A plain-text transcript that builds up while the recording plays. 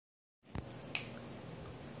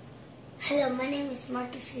Hello, my name is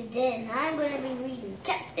Marcus Cadet, and I'm going to be reading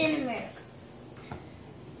Captain America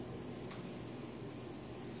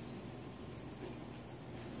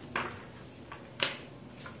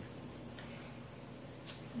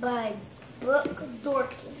by Brooke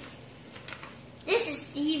Dorkin. This is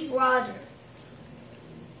Steve Rogers.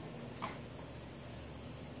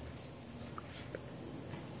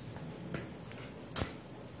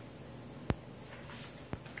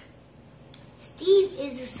 Steve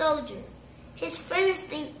is a soldier. His friends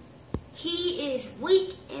think he is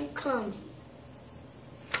weak and clumsy.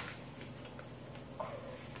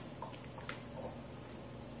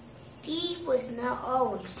 Steve was not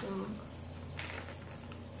always strong.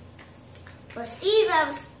 But Steve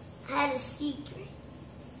had a secret.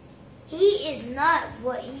 He is not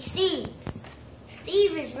what he seems.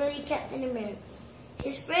 Steve is really Captain America.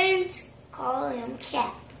 His friends call him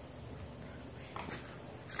Cap.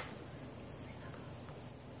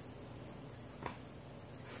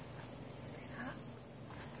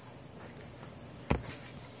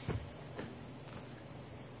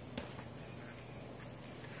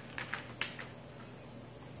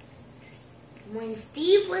 When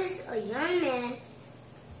Steve was a young man,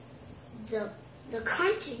 the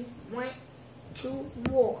country went to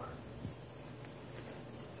war.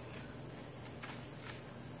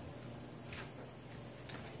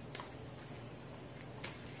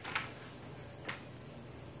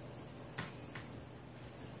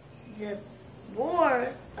 The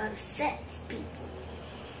war upset people.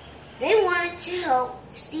 They wanted to help.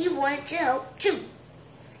 Steve wanted to help too.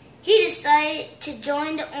 He decided to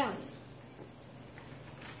join the army.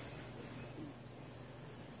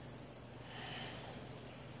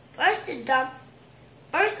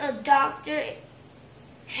 First, a doctor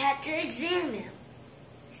had to examine him.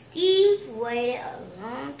 Steve waited a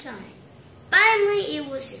long time. Finally, it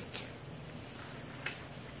was his turn.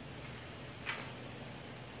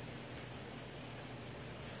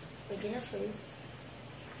 We're gonna food.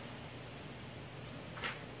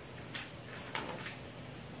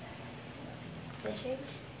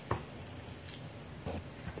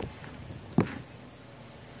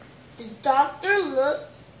 The doctor looked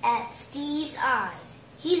at Steve's eyes.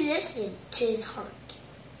 He listened to his heart.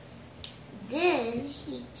 Then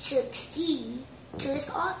he took Steve to his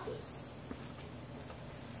office.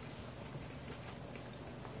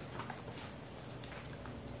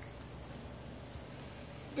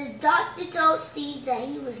 The doctor told Steve that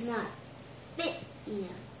he was not fit enough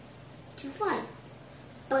to fight,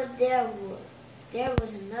 but there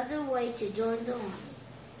was another way to join the army.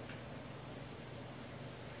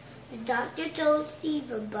 The doctor told Steve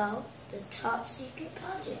about the top secret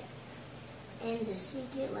project and the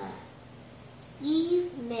secret lab.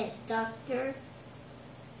 Steve met Dr.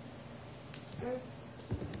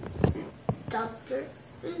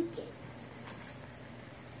 Lincoln.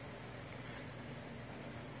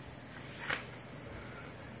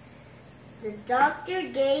 The doctor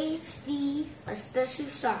gave Steve a special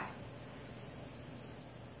shot.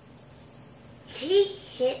 He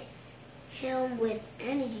hit him with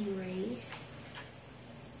energy rays.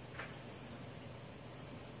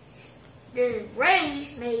 The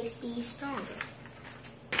rays made Steve stronger.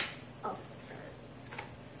 Oh, sorry.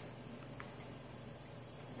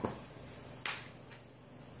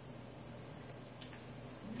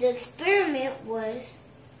 The experiment was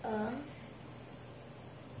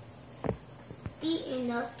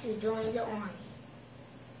enough to join the army.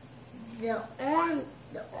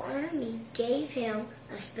 The army gave him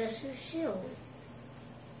a special shield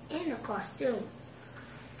and a costume.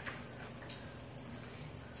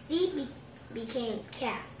 Steve became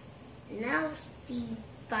Cap. Now Steve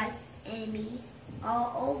fights enemies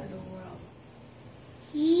all over the world.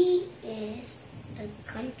 He is the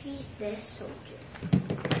country's best soldier.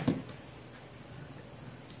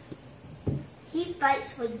 He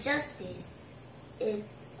fights for justice,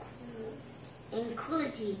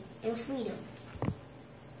 equality, and freedom.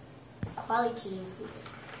 Equality and freedom.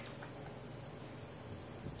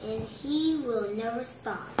 And he will never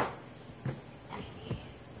stop.